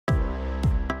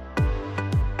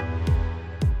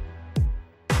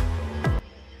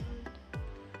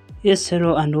Yes,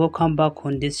 hello and welcome back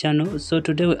on this channel. So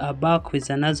today we are back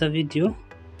with another video.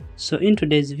 So in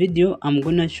today's video I'm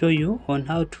gonna show you on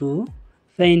how to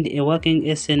find a working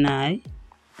SNI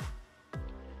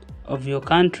of your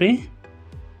country.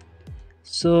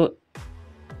 So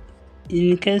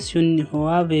in case you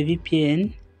have a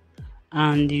VPN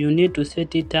and you need to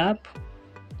set it up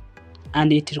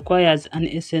and it requires an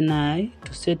SNI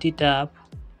to set it up,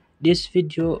 this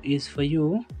video is for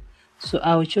you. So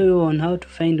I will show you on how to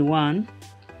find one,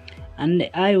 and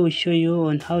I will show you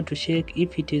on how to check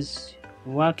if it is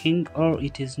working or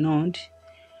it is not.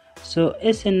 So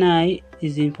SNI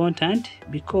is important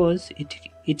because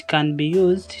it can be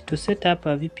used to set up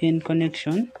a VPN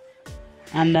connection,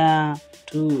 and by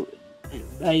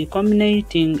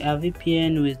combinating a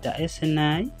VPN with the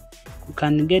SNI you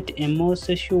can get a more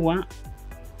secure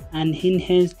and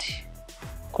enhanced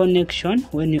connection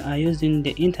when you are using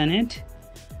the internet.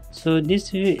 So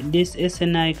this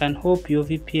SNI can help your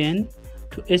VPN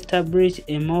to establish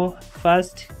a more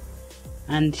fast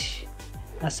and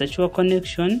a secure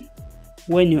connection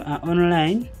when you are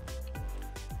online.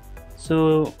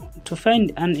 So to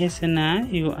find an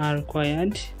SNI you are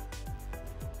required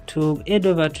to head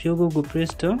over to your Google Play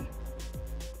Store,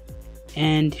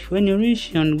 and when you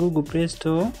reach on Google Play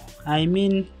Store,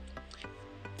 you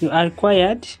are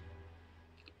required,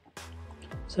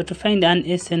 so to find an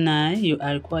SNI you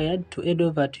are required to head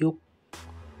over to your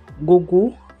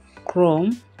Google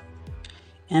Chrome,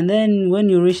 and then when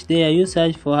you reach there you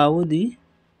search for Audi.id.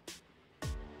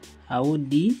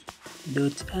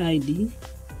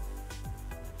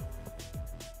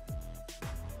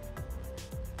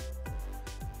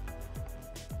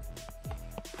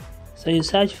 So you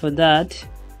search for that.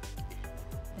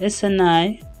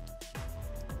 SNI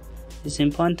is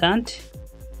important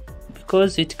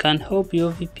because it can help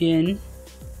your VPN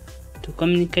to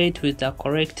communicate with the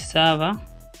correct server,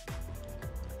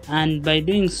 and by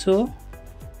doing so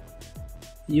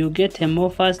you get a more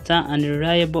faster and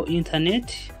reliable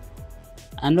internet,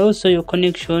 and also your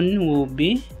connection will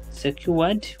be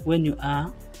secured when you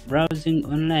are browsing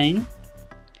online.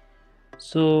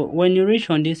 So when you reach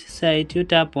on this site you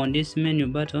tap on this menu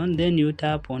button, then you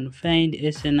tap on find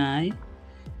SNI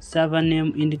server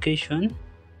name indication,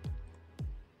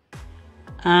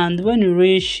 and when you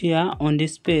reach here on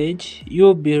this page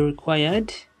you'll be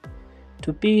required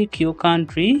to pick your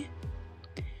country,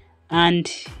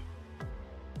 and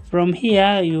from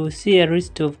here you see a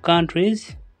list of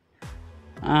countries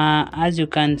as you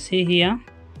can see here.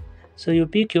 So you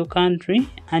pick your country,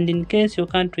 and in case your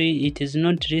country it is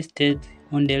not listed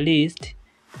on the list,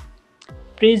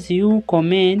 please you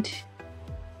comment,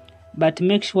 but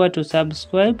make sure to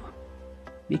subscribe,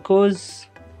 because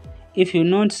if you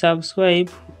not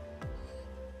subscribe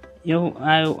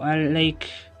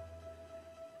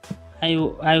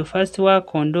I first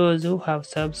work on those who have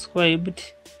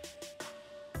subscribed.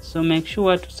 So make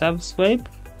sure to subscribe,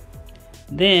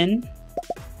 then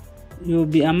you'll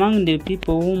be among the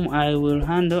people whom I will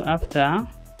handle after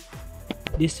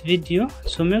this video.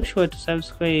 So make sure to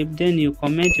subscribe, then you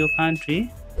comment your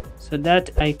country so that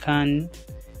I can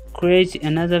create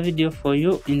another video for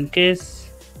you in case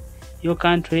your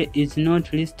country is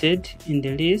not listed in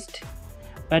the list.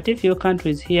 But if your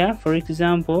country is here, for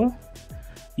example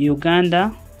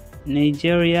Uganda,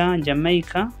 Nigeria,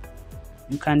 Jamaica,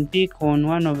 you can pick on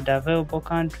one of the available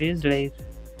countries. Like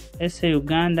let's say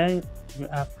Uganda, you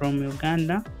are from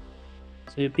Uganda,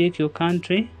 so you pick your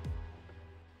country.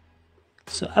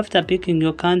 So after picking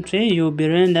your country you'll be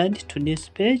rendered to this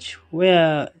page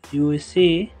where you will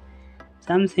see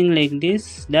something like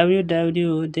this,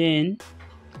 www, then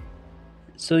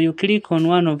so you click on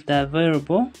one of the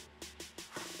available,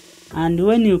 and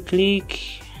when you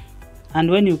click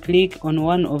on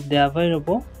one of the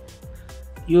available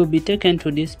you'll be taken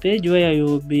to this page where you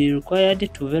will be required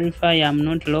to verify I'm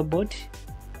not robot.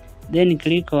 Then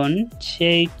click on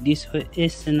check this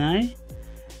SNI,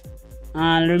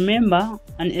 and remember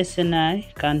an SNI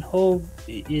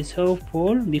is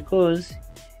helpful because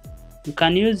you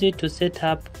can use it to set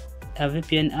up a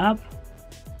VPN app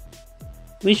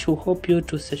which will help you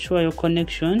to secure your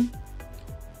connection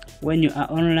when you are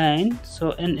online.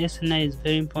 So an SNI is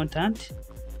very important.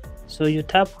 So you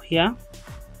tap here,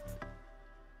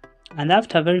 and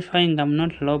after verifying I'm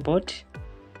not robot,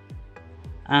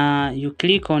 you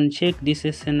click on check this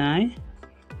SNI.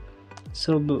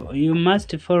 So you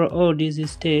must follow all these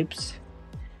steps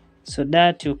so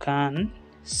that you can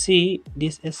see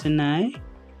this SNI,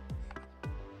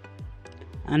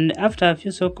 and after a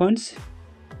few seconds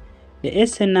the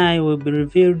SNI will be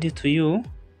revealed to you,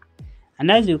 and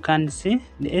as you can see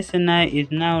the SNI is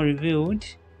now revealed.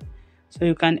 So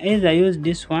you can either use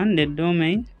this one, the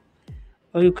domain,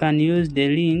 or you can use the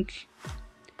link.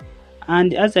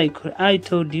 And as I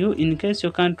told you, in case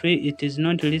your country it is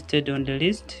not listed on the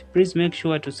list, please make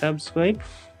sure to subscribe.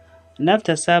 And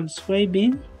after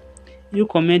subscribing, you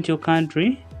comment your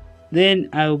country, then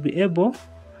I will be able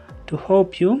to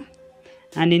help you.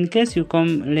 And in case you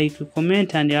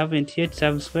comment and you haven't yet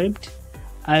subscribed,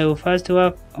 I will first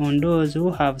work on those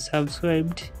who have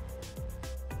subscribed,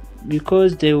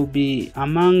 because they will be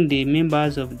among the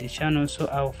members of the channel. So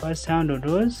I will first handle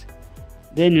those,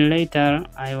 then later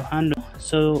I will handle.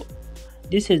 So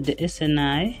this is the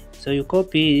SNI, so you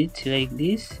copy it like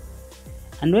this.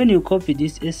 And when you copy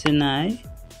this SNI,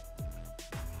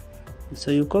 so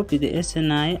you copy the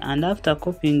SNI, and after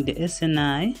copying the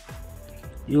SNI,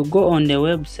 you go on the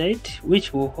website,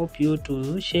 which will help you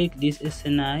to check this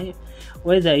SNI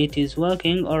whether it is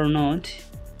working or not.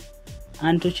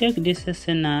 And to check this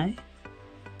SNI,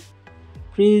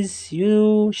 please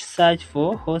you search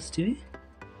for host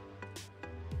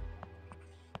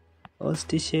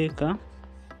checker.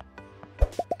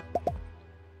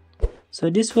 So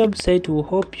this website will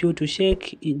help you to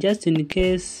check just in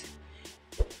case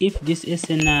if this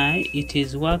SNI it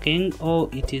is working or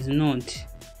it is not.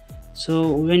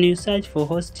 So when you search for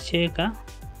host checker,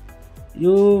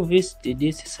 you visit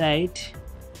this site,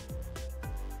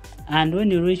 and when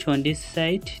you reach on this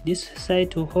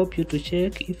site will help you to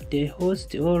check if the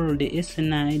host or the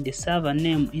SNI, the server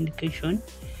name indication,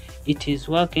 it is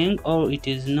working or it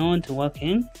is not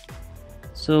working.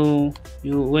 So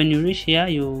when you reach here,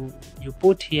 you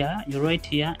put here, you write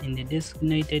here in the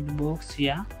designated box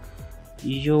here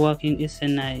your working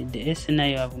SNI, the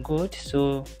SNI you have got.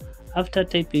 So after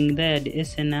typing there the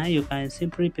SNI, you can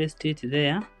simply paste it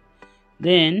there.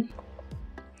 Then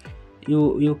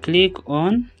you click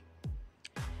on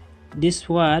this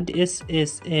word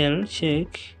SSL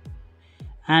check,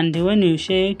 and when you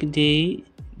check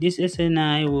this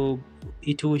SNI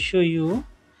it will show you,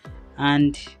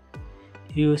 and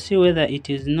you see whether it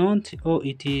is not or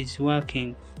it is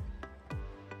working.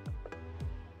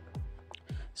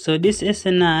 So this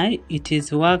SNI it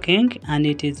is working and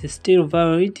it is still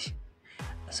valid.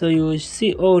 So you will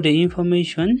see all the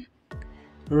information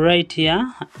right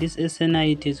here. This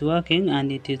SNI it is working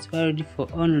and it is valid for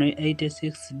only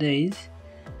 86 days.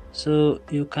 So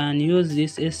you can use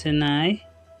this SNI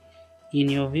in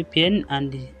your VPN,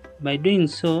 and by doing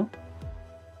so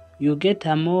you get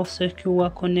a more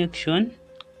secure connection,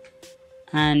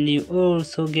 and you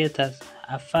also get a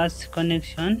fast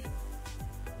connection,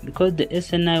 because the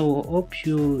SNI will help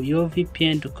your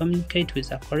VPN to communicate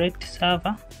with a correct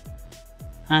server,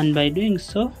 and by doing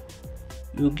so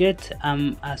you get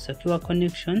a secure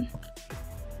connection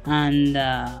and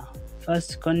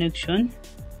fast connection.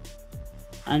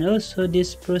 And also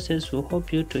this process will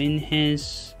help you to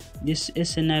enhance, this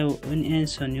SNI will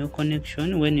enhance on your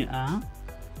connection when you are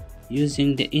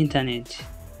using the internet.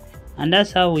 And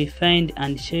that's how we find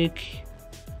and check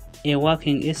a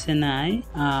working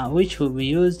SNI, which will be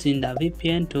used in the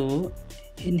VPN to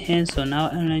enhance on our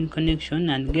online connection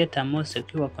and get a more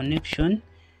secure connection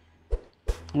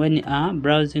when you are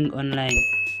browsing online.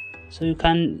 So you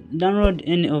can download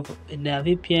any of the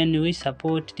VPN which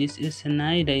support this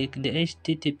SNI, like the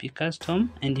HTTP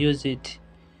custom, and use it.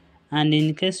 And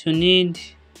in case you need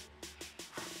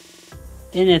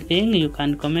anything, you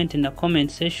can comment in the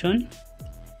comment section,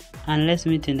 and let's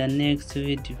meet in the next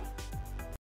video.